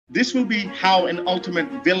This will be how an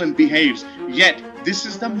ultimate villain behaves. Yet, this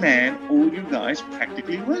is the man all you guys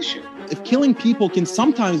practically worship. If killing people can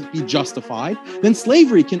sometimes be justified, then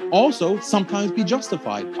slavery can also sometimes be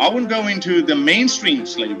justified. I wouldn't go into the mainstream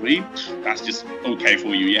slavery. That's just okay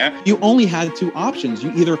for you, yeah? You only had two options.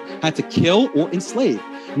 You either had to kill or enslave.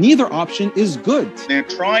 Neither option is good. They're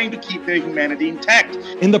trying to keep their humanity intact.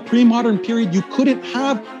 In the pre-modern period, you couldn't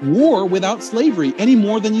have war without slavery any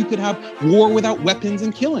more than you could have war without weapons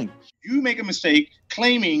and killing. You make a mistake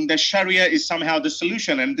claiming that Sharia is somehow the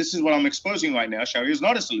solution, and this is what I'm exposing right now. Sharia is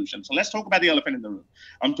not a solution. So let's talk about the elephant in the room.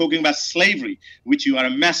 I'm talking about slavery, which you are a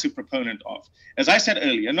massive proponent of. As I said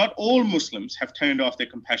earlier, not all Muslims have turned off their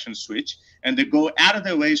compassion switch, and they go out of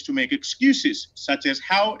their ways to make excuses, such as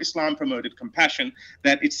how Islam promoted compassion,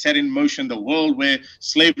 that it set in motion the world where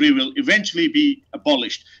slavery will eventually be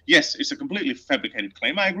abolished. Yes, it's a completely fabricated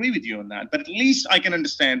claim. I agree with you on that. But at least I can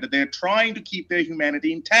understand that they're trying to keep their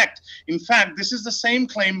humanity intact. In fact, this is the same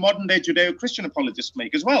claim modern-day Judeo-Christian apologists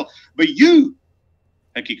make as well. But you,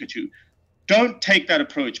 Hakikatu, don't take that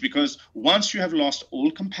approach, because once you have lost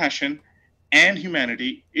all compassion and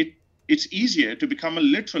humanity, it's easier to become a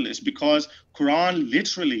literalist, because Quran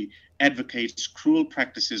literally advocates cruel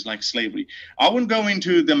practices like slavery. I wouldn't go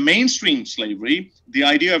into the mainstream slavery, the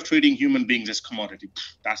idea of treating human beings as commodity.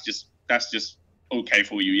 That's just okay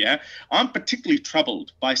for you, yeah? I'm particularly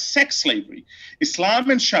troubled by sex slavery. Islam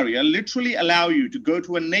and Sharia literally allow you to go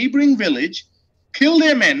to a neighboring village, kill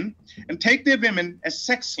their men, and take their women as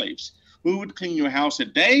sex slaves who would clean your house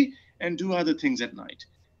at day and do other things at night.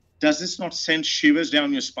 Does this not send shivers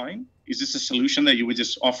down your spine? Is this a solution that you were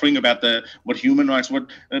just offering about what human rights, what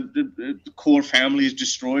the core family is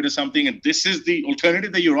destroyed or something, and this is the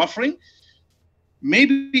alternative that you're offering?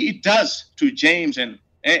 Maybe it does to James and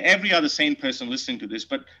every other sane person listening to this,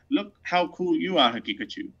 but look how cool you are,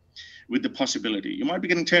 Hakikatu, with the possibility. You might be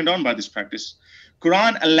getting turned on by this practice.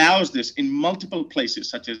 Quran allows this in multiple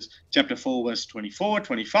places, such as chapter 4, verse 24,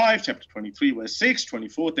 25, chapter 23, verse 6,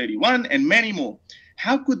 24, 31, and many more.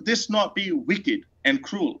 How could this not be wicked and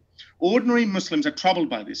cruel? Ordinary Muslims are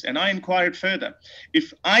troubled by this, and I inquired further.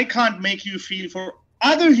 If I can't make you feel for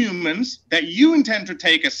other humans that you intend to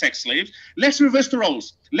take as sex slaves, let's reverse the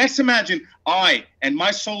roles. Let's imagine I and my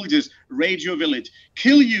soldiers raid your village,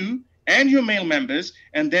 kill you and your male members,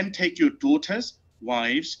 and then take your daughters,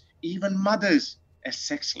 wives, even mothers as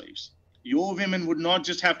sex slaves. Your women would not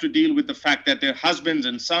just have to deal with the fact that their husbands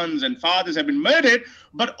and sons and fathers have been murdered,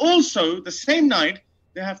 but also the same night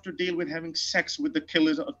they have to deal with having sex with the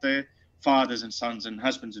killers of their fathers and sons and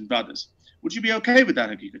husbands and brothers. Would you be okay with that,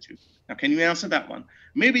 Hakikatu? Now, can you answer that one?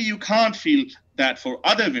 Maybe you can't feel that for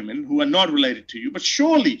other women who are not related to you, but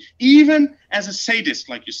surely, even as a sadist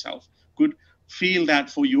like yourself, could feel that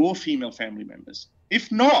for your female family members.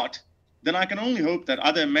 If not, then I can only hope that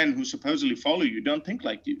other men who supposedly follow you don't think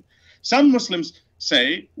like you. Some Muslims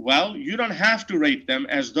say, well, you don't have to rape them,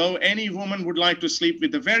 as though any woman would like to sleep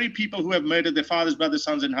with the very people who have murdered their fathers, brothers,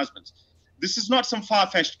 sons, and husbands. This is not some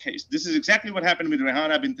far-fetched case. This is exactly what happened with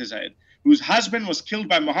Rehana bint Zayd, whose husband was killed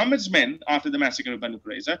by Muhammad's men after the massacre of Banu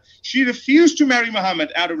Qurayza. She refused to marry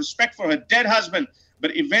Muhammad out of respect for her dead husband,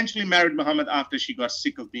 but eventually married Muhammad after she got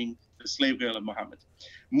sick of being the slave girl of Muhammad.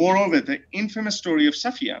 Moreover, the infamous story of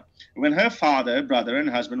Safiya, when her father, brother, and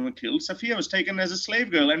husband were killed, Safiya was taken as a slave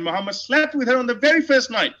girl, and Muhammad slept with her on the very first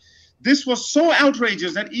night. This was so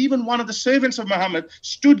outrageous that even one of the servants of Muhammad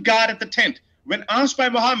stood guard at the tent. When asked by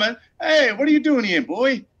Muhammad, "Hey, what are you doing here,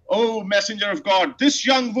 boy?" "Oh, messenger of God, this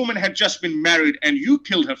young woman had just been married, and you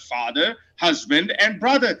killed her father, husband, and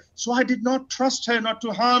brother. So I did not trust her not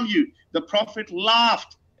to harm you." The Prophet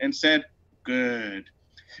laughed and said, "Good."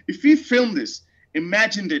 If we film this,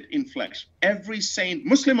 imagined it in flesh, every sane,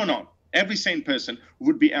 Muslim or not, every sane person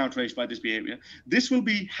would be outraged by this behavior. This will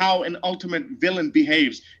be how an ultimate villain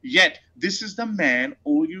behaves. Yet, this is the man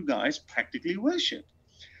all you guys practically worship.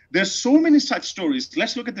 There's so many such stories.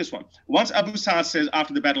 Let's look at this one. Once Abu Sa'd says,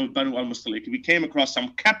 after the battle of Banu al-Mustalik, we came across some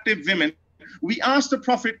captive women. We asked the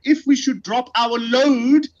Prophet if we should drop our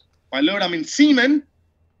load, by load I mean semen,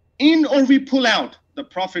 in or we pull out. The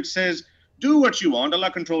Prophet says, do what you want.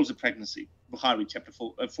 Allah controls the pregnancy. Bukhari, chapter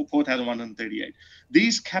 4138.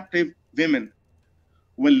 These captive women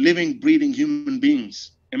were living, breathing human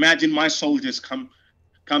beings. Imagine my soldiers come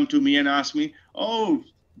to me and ask me, "Oh,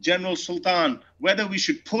 General Sultan, whether we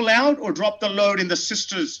should pull out or drop the load in the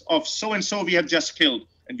sisters of so-and-so we have just killed."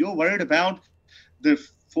 And you're worried about the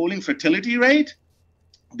falling fertility rate?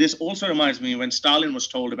 This also reminds me when Stalin was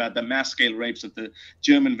told about the mass-scale rapes of the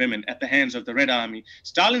German women at the hands of the Red Army.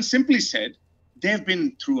 Stalin simply said, they've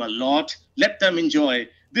been through a lot, let them enjoy.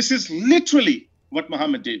 This is literally what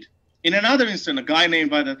Muhammad did. In another instant, a guy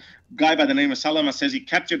by the name of Salama says he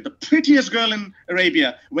captured the prettiest girl in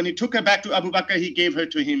Arabia. When he took her back to Abu Bakr, he gave her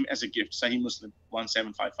to him as a gift. Sahih Muslim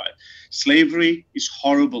 1755. Slavery is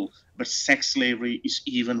horrible, but sex slavery is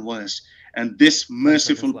even worse. And this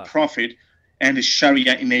merciful prophet and his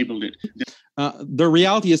Sharia enabled it. The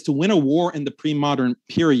reality is, to win a war in the pre-modern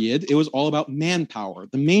period, it was all about manpower.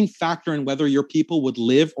 The main factor in whether your people would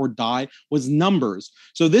live or die was numbers.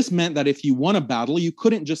 So this meant that if you won a battle, you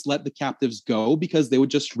couldn't just let the captives go, because they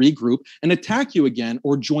would just regroup and attack you again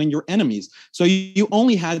or join your enemies. So you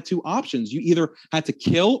only had two options. You either had to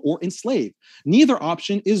kill or enslave. Neither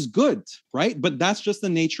option is good, right? But that's just the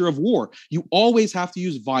nature of war. You always have to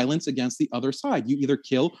use violence against the other side. You either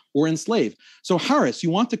kill or enslave. So Haris,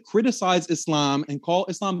 you want to criticize Islam and call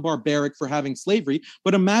Islam barbaric for having slavery,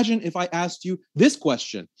 but imagine if I asked you this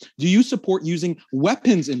question: do you support using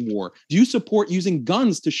weapons in war? Do you support using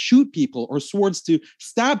guns to shoot people or swords to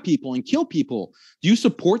stab people and kill people? Do you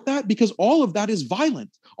support that? Because all of that is violent.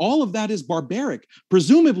 All of that is barbaric.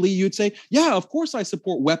 Presumably, you'd say, yeah, of course I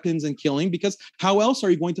support weapons and killing, because how else are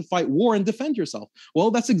you going to fight war and defend yourself?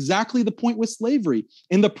 Well, that's exactly the point with slavery.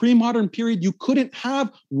 In the pre-modern period, you couldn't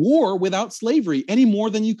have war without slavery any more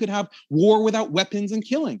than you could have war without weapons and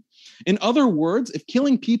killing. In other words, if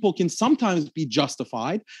killing people can sometimes be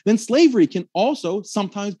justified, then slavery can also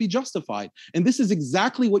sometimes be justified. And this is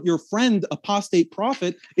exactly what your friend, apostate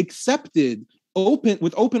prophet, accepted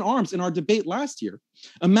with open arms in our debate last year.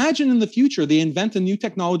 Imagine in the future they invent a new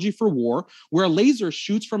technology for war where a laser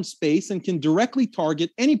shoots from space and can directly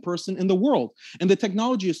target any person in the world. And the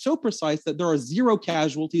technology is so precise that there are zero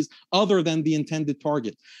casualties other than the intended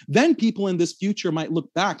target. Then people in this future might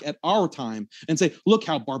look back at our time and say, look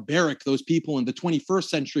how barbaric those people in the 21st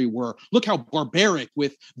century were. Look how barbaric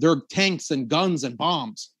with their tanks and guns and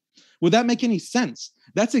bombs. Would that make any sense?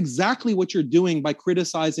 That's exactly what you're doing by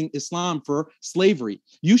criticizing Islam for slavery.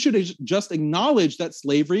 You should just acknowledge that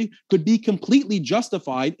slavery could be completely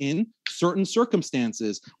justified in certain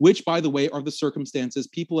circumstances, which, by the way, are the circumstances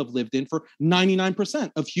people have lived in for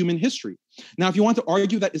 99% of human history. Now, if you want to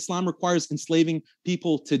argue that Islam requires enslaving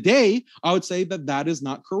people today, I would say that that is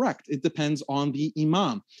not correct. It depends on the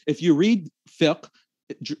imam. If you read fiqh,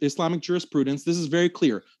 Islamic jurisprudence, this is very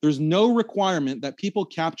clear. There's no requirement that people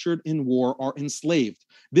captured in war are enslaved.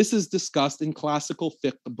 This is discussed in classical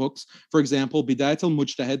fiqh books. For example, Bidayat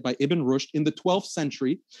al-Mujtahid by Ibn Rushd in the 12th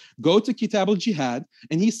century. Go to Kitab al-Jihad,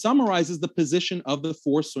 and he summarizes the position of the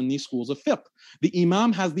four Sunni schools of fiqh. The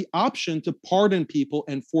imam has the option to pardon people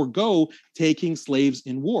and forego taking slaves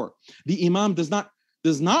in war. The imam does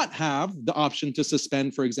not have the option to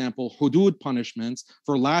suspend, for example, hudud punishments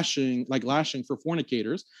for lashing for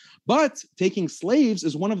fornicators. But taking slaves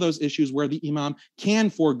is one of those issues where the imam can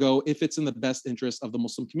forego if it's in the best interest of the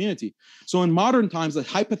Muslim community. So in modern times, a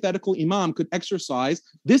hypothetical imam could exercise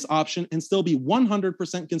this option and still be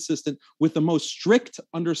 100% consistent with the most strict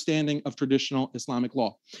understanding of traditional Islamic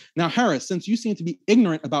law. Now, Haris, since you seem to be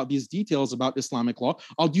ignorant about these details about Islamic law,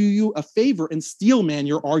 I'll do you a favor and steelman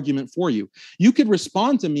your argument for you. You could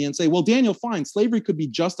respond to me and say, well, Daniel, fine, slavery could be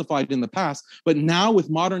justified in the past, but now with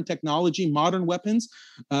modern technology, modern weapons,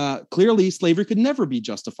 clearly slavery could never be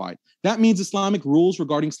justified. That means Islamic rules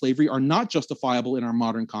regarding slavery are not justifiable in our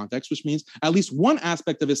modern context, which means at least one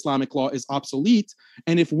aspect of Islamic law is obsolete.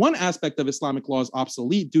 And if one aspect of Islamic law is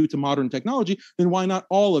obsolete due to modern technology, then why not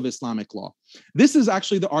all of Islamic law? This is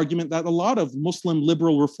actually the argument that a lot of Muslim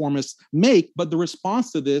liberal reformists make, but the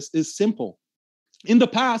response to this is simple. In the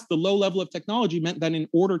past, the low level of technology meant that in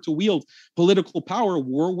order to wield political power,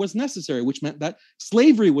 war was necessary, which meant that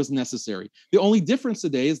slavery was necessary. The only difference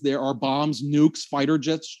today is there are bombs, nukes, fighter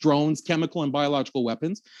jets, drones, chemical and biological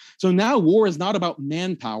weapons. So now war is not about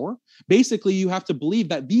manpower. Basically, you have to believe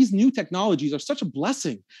that these new technologies are such a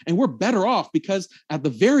blessing, and we're better off because at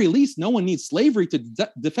the very least, no one needs slavery to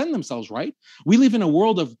defend themselves, right? We live in a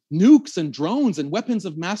world of nukes and drones and weapons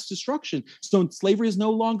of mass destruction. So slavery is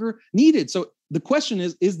no longer needed. So the question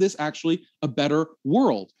is this actually a better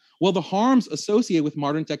world? Well, the harms associated with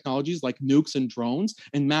modern technologies like nukes and drones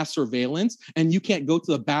and mass surveillance, and you can't go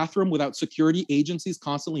to the bathroom without security agencies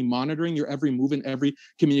constantly monitoring your every move and every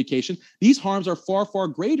communication. These harms are far, far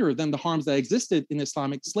greater than the harms that existed in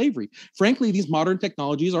Islamic slavery. Frankly, these modern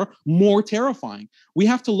technologies are more terrifying. We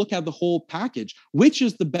have to look at the whole package. Which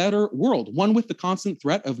is the better world? One with the constant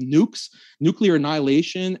threat of nukes, nuclear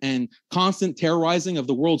annihilation, and constant terrorizing of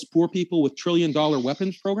the world's poor people with trillion-dollar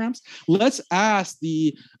weapons programs? Let's ask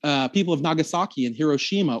the people of Nagasaki and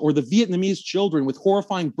Hiroshima, or the Vietnamese children with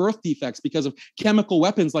horrifying birth defects because of chemical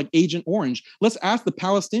weapons like Agent Orange. Let's ask the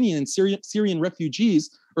Palestinian and Syrian refugees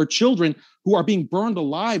or children who are being burned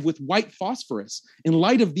alive with white phosphorus. In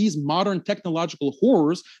light of these modern technological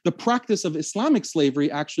horrors, the practice of Islamic slavery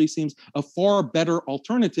actually seems a far better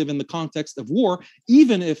alternative in the context of war,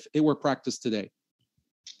 even if it were practiced today.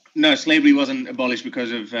 No, slavery wasn't abolished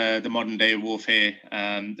because of the modern day warfare.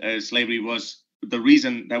 Slavery was the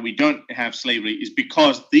reason that we don't have slavery is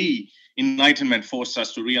because the Enlightenment forced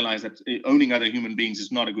us to realize that owning other human beings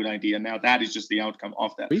is not a good idea. Now that is just the outcome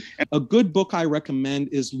of that. A good book I recommend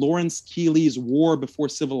is Lawrence Keeley's War Before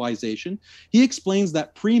Civilization. He explains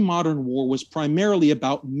that pre-modern war was primarily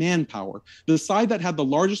about manpower. The side that had the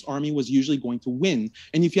largest army was usually going to win.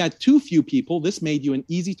 And if you had too few people, this made you an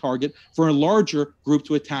easy target for a larger group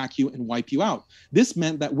to attack you and wipe you out. This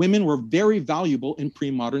meant that women were very valuable in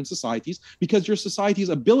pre-modern societies because your society's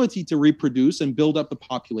ability to reproduce and build up the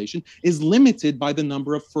population is limited by the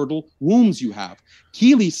number of fertile wombs you have.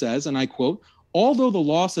 Keeley says, and I quote, "Although the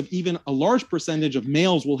loss of even a large percentage of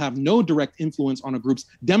males will have no direct influence on a group's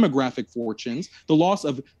demographic fortunes, the loss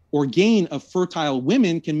of or gain of fertile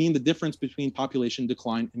women can mean the difference between population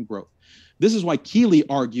decline and growth." This is why Keeley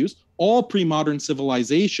argues all pre-modern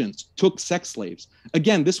civilizations took sex slaves.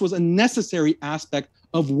 Again, this was a necessary aspect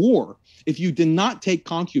of war. If you did not take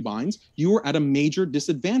concubines, you were at a major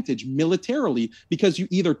disadvantage militarily because you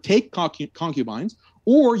either take concubines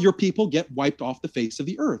or your people get wiped off the face of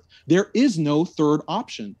the earth. There is no third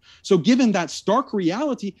option. So given that stark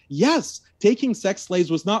reality, yes, taking sex slaves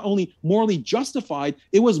was not only morally justified,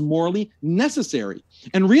 it was morally necessary.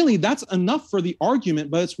 And really, that's enough for the argument,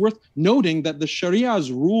 but it's worth noting that the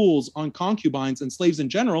Sharia's rules on concubines and slaves in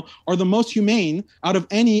general are the most humane out of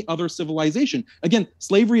any other civilization. Again,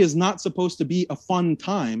 slavery is not supposed to be a fun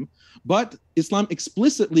time, but Islam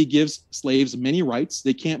explicitly gives slaves many rights.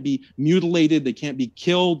 They can't be mutilated, they can't be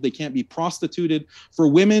killed, they can't be prostituted. For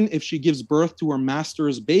women, if she gives birth to her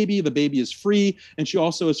master's baby, the baby is free, and she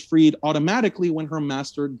also is freed automatically when her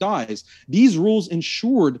master dies. These rules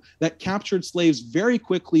ensured that captured slaves very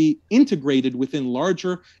quickly integrated within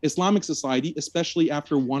larger Islamic society, especially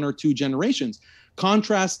after 1 or 2 generations.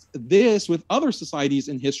 Contrast this with other societies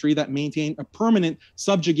in history that maintain a permanent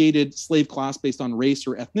subjugated slave class based on race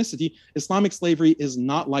or ethnicity. Islamic slavery is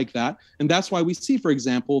not like that. And that's why we see, for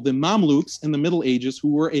example, the Mamluks in the Middle Ages, who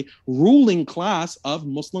were a ruling class of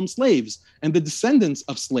Muslim slaves and the descendants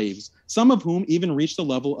of slaves, some of whom even reached the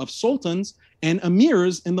level of sultans and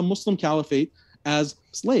emirs in the Muslim caliphate as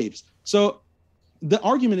slaves. So the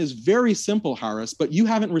argument is very simple, Harris, but you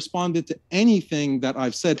haven't responded to anything that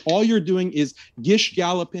I've said. All you're doing is gish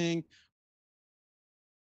galloping,